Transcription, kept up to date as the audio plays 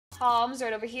palms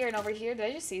right over here and over here. Did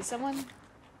I just see someone?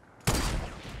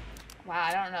 Wow,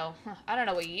 I don't know. I don't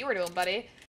know what you were doing, buddy.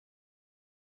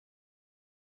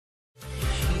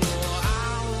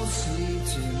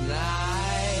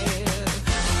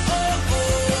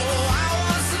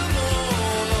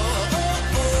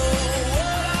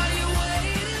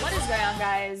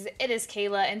 Guys, it is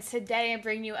Kayla, and today I'm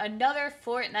bringing you another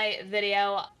Fortnite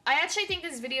video. I actually think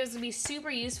this video is going to be super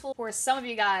useful for some of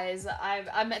you guys.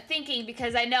 I'm thinking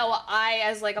because I know I,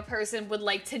 as like a person, would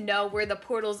like to know where the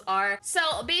portals are.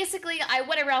 So basically, I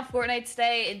went around Fortnite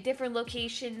today in different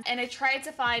locations, and I tried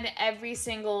to find every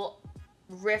single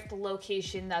rift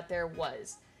location that there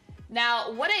was.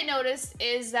 Now, what I noticed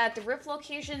is that the rift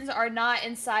locations are not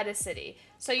inside a city.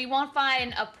 So you won't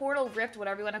find a portal rift,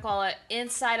 whatever you want to call it,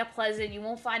 inside of Pleasant. You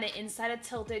won't find it inside of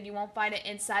Tilted. You won't find it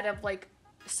inside of, like,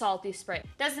 Salty Spring.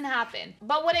 Doesn't happen.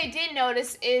 But what I did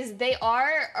notice is they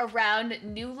are around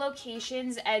new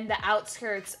locations and the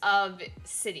outskirts of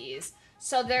cities.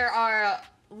 So there are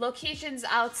locations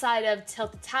outside of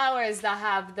Tilted Towers that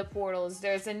have the portals.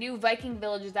 There's a new Viking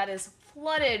village that is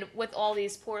flooded with all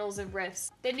these portals and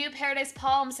rifts. The new Paradise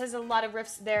Palms has a lot of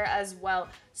rifts there as well.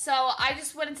 So I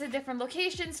just went into different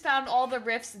locations, found all the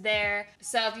rifts there.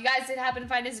 So if you guys did happen to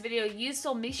find this video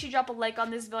useful, make sure you drop a like on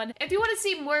this one. If you want to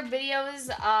see more videos,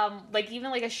 like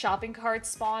even like a shopping cart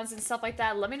spawns and stuff like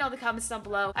that, let me know in the comments down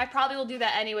below. I probably will do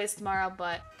that anyways tomorrow,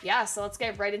 but yeah, so let's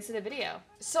get right into the video.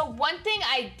 So one thing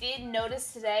I did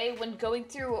notice today when going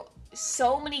through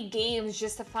so many games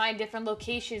just to find different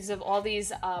locations of all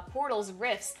these portals,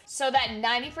 rifts, so that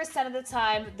 90% of the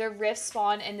time the rifts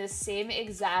spawn in the same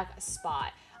exact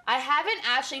spot. I haven't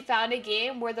actually found a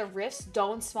game where the rifts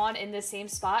don't spawn in the same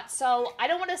spot, so I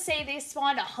don't want to say they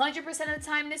spawn 100% of the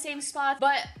time in the same spot,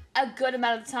 but a good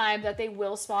amount of the time that they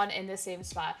will spawn in the same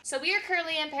spot. So we are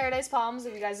currently in Paradise Palms.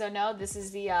 If you guys don't know, this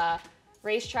is the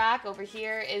racetrack. Over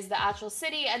here is the actual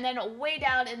city, and then way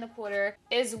down in the corner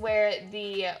is where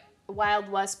the Wild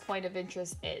West point of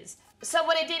interest is. So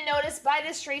what I did notice by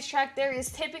this racetrack, there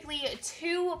is typically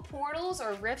two portals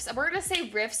or rifts. We're gonna say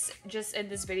rifts just in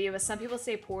this video, but some people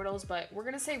say portals, but we're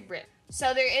gonna say rift.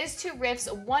 So there is two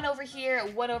rifts, one over here,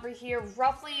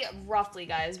 roughly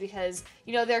guys, because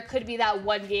you know there could be that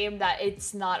one game that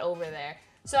it's not over there.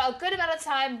 So a good amount of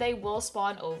time they will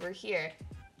spawn over here.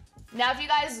 Now, if you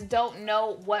guys don't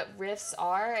know what rifts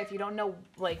are, if you don't know,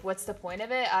 like, what's the point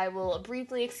of it, I will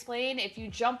briefly explain. If you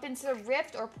jump into the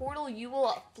rift or portal, you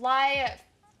will fly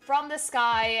from the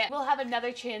sky. You'll have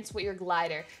another chance with your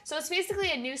glider. So it's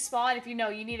basically a new spawn. If you know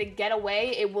you need to get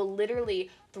away, it will literally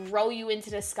throw you into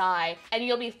the sky, and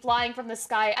you'll be flying from the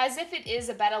sky as if it is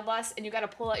a battle bus, and you gotta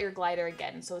pull out your glider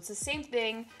again. So it's the same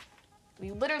thing.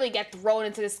 You literally get thrown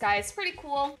into the sky. It's pretty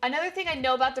cool. Another thing I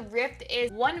know about the rift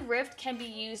is one rift can be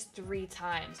used 3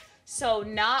 times. So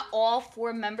not all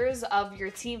 4 members of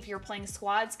your team, if you're playing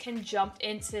squads, can jump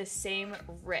into the same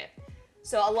rift.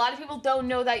 So a lot of people don't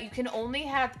know that you can only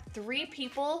have 3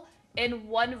 people in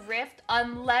one rift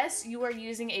unless you are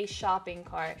using a shopping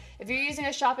cart. If you're using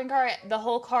a shopping cart, the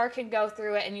whole car can go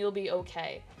through it and you'll be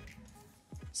okay.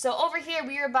 So over here,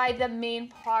 we are by the main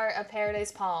part of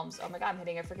Paradise Palms. Oh my god, I'm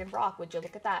hitting a freaking rock. Would you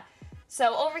look at that?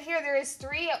 So over here, there is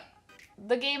 3.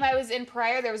 The game I was in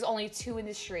prior, there was only 2 in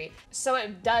the street. So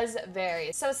it does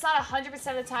vary. So it's not 100%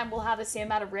 of the time we'll have the same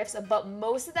amount of rifts, but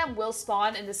most of them will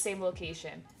spawn in the same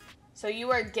location. So you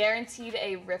are guaranteed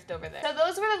a rift over there. So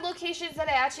those were the locations that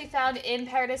I actually found in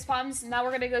Paradise Palms. Now we're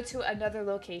going to go to another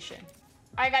location.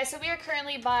 Alright guys, so we are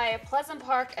currently by Pleasant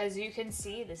Park. As you can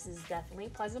see, this is definitely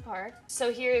Pleasant Park. So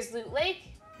here is Loot Lake.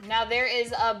 Now there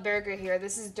is a burger here.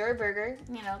 This is Der Burger,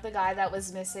 you know, the guy that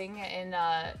was missing in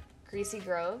Greasy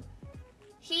Grove.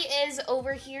 He is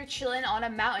over here chilling on a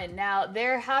mountain. Now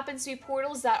there happens to be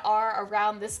portals that are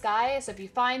around this guy, so if you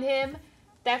find him,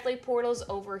 definitely portals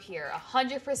over here.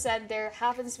 100% there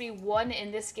happens to be one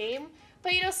in this game,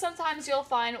 but you know, sometimes you'll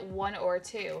find 1 or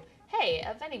 2. Hey,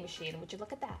 a vending machine, would you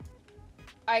look at that?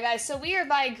 Alright guys, so we are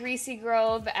by Greasy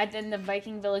Grove, and then the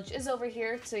Viking village is over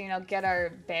here to, you know, get our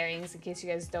bearings in case you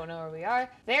guys don't know where we are.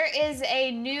 There is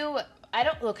a new, I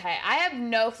have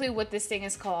no clue what this thing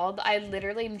is called. I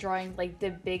literally am drawing like the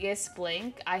biggest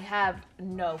blank. I have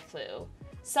no clue.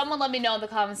 Someone let me know in the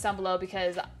comments down below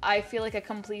because I feel like a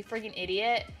complete freaking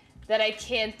idiot that I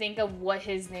can't think of what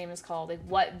his name is called, like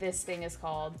what this thing is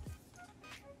called.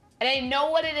 And I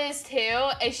know what it is too,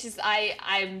 it's just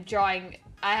I'm drawing,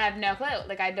 I have no clue.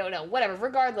 Like, I don't know. Whatever.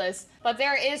 Regardless. But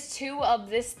there is 2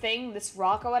 of this thing, this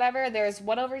rock or whatever. There's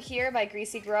one over here by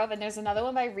Greasy Grove, and there's another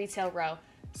one by Retail Row.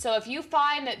 So if you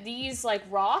find these, like,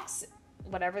 rocks,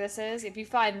 whatever this is, if you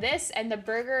find this and the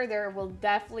burger, there will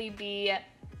definitely be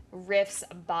rifts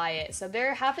by it. So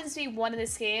there happens to be one in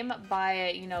this game by,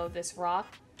 you know, this rock.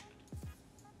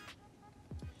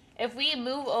 If we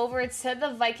move over to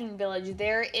the Viking village,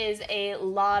 there is a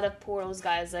lot of portals,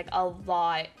 guys. Like, a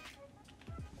lot.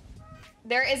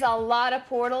 There is a lot of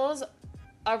portals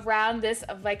around this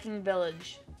Viking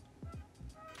village.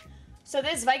 So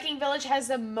this Viking village has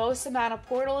the most amount of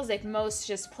portals, like most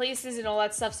just places and all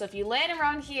that stuff. So if you land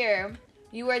around here,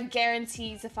 you are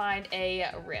guaranteed to find a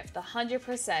rift,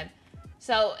 100%.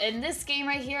 So in this game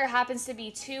right here, happens to be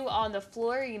 2 on the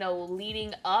floor, you know,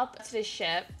 leading up to the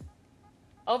ship.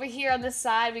 Over here on this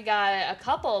side, we got a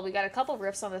couple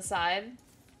rifts on the side.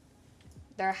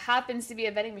 There happens to be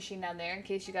a vending machine down there, in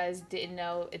case you guys didn't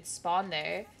know it spawned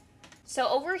there. So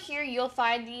over here, you'll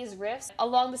find these rifts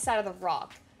along the side of the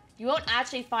rock. You won't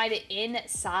actually find it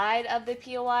inside of the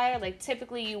POI. Like,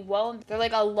 typically you won't. They're,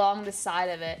 like, along the side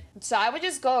of it. So I would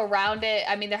just go around it.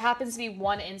 I mean, there happens to be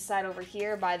one inside over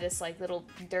here by this, like, little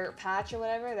dirt patch or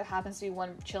whatever. There happens to be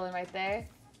one chilling right there.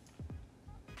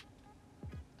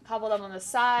 A couple of them on the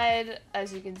side,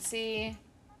 as you can see.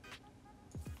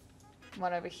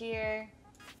 One over here.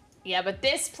 Yeah, but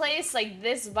this place, like,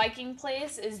 this Viking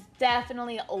place is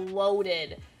definitely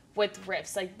loaded with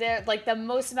rifts. Like, the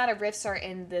most amount of rifts are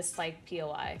in this, like,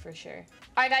 POI for sure.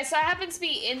 All right, guys, so I happen to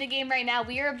be in the game right now.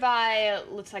 We are by,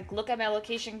 looks like, look at my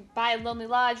location, by Lonely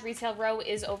Lodge. Retail Row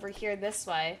is over here this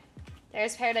way.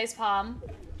 There's Paradise Palm.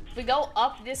 If we go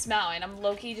up this mountain, I'm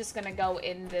low-key just gonna go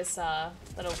in this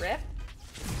little rift.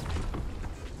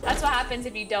 That's what happens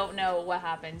if you don't know what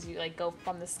happens. You, like, go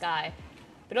from the sky.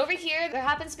 But over here, there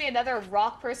happens to be another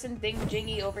rock person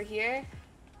thing-jingy over here.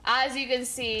 As you can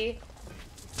see,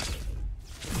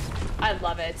 I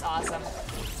love it. It's awesome.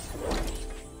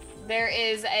 There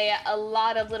is a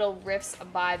lot of little rifts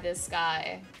by this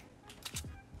guy.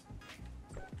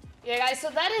 Yeah, guys, so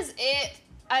that is it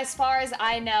as far as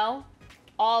I know.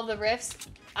 All the rifts.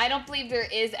 I don't believe there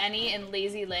is any in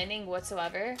Lazy Landing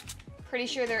whatsoever. Pretty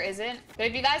sure there isn't. But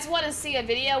if you guys want to see a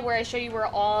video where I show you where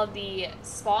all the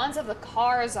spawns of the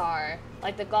cars are,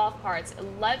 like the golf carts,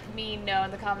 let me know in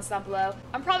the comments down below.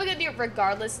 I'm probably gonna do it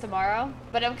regardless tomorrow,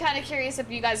 but I'm kind of curious if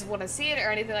you guys want to see it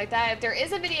or anything like that. If there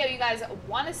is a video you guys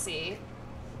want to see,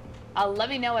 let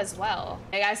me know as well.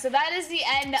 Okay, guys, so that is the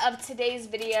end of today's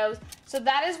video. So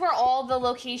that is where all the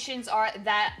locations are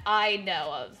that I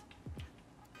know of.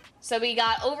 So we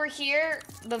got over here,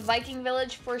 the Viking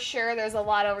village for sure. There's a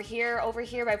lot over here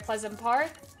by Pleasant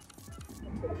Park.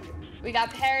 We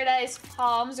got Paradise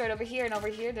Palms right over here and over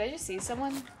here. Did I just see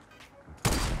someone?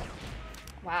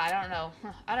 Wow, I don't know.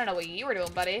 I don't know what you were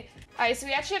doing, buddy. All right, so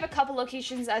we actually have a couple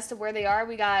locations as to where they are.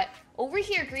 We got over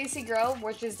here, Greasy Grove,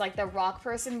 which is like the rock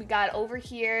person. We got over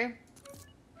here.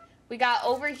 We got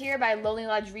over here by Lonely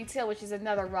Lodge Retail, which is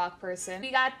another rock person. We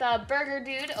got the Burger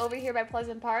Dude over here by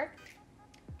Pleasant Park.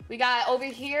 We got over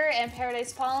here and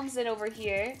Paradise Palms and over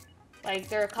here. Like,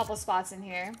 there are a couple spots in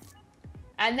here.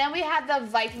 And then we have the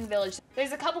Viking Village.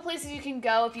 There's a couple places you can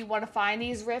go if you want to find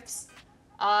these rifts.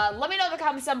 Let me know in the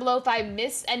comments down below if I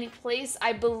missed any place.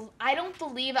 I don't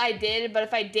believe I did, but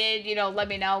if I did, you know, let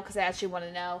me know because I actually want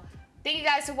to know. Thank you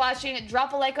guys for watching.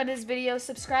 Drop a like on this video.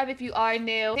 Subscribe if you are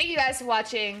new. Thank you guys for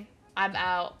watching. I'm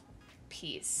out.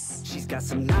 Peace. She's got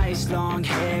some nice long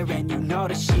hair and you know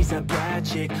that she's a bad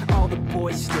chick. All the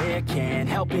boys stare, can't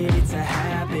help it, it's a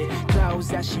habit. Clothes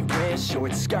that she wears,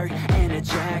 short skirt and a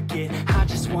jacket. I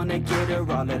just wanna get her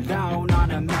all alone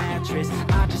on a mattress.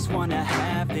 I just wanna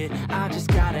have it, I just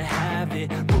gotta have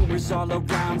it. Rumors all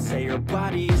around say her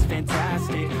body is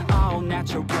fantastic. All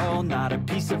natural, not a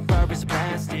piece of fur is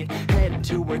plastic. Head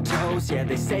to her toes, yeah,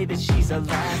 they say that she's a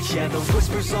latch. Yeah, the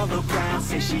whispers all around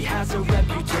say she has a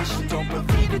reputation. Don't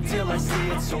believe it till I see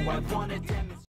it, so I wanna demonstrate.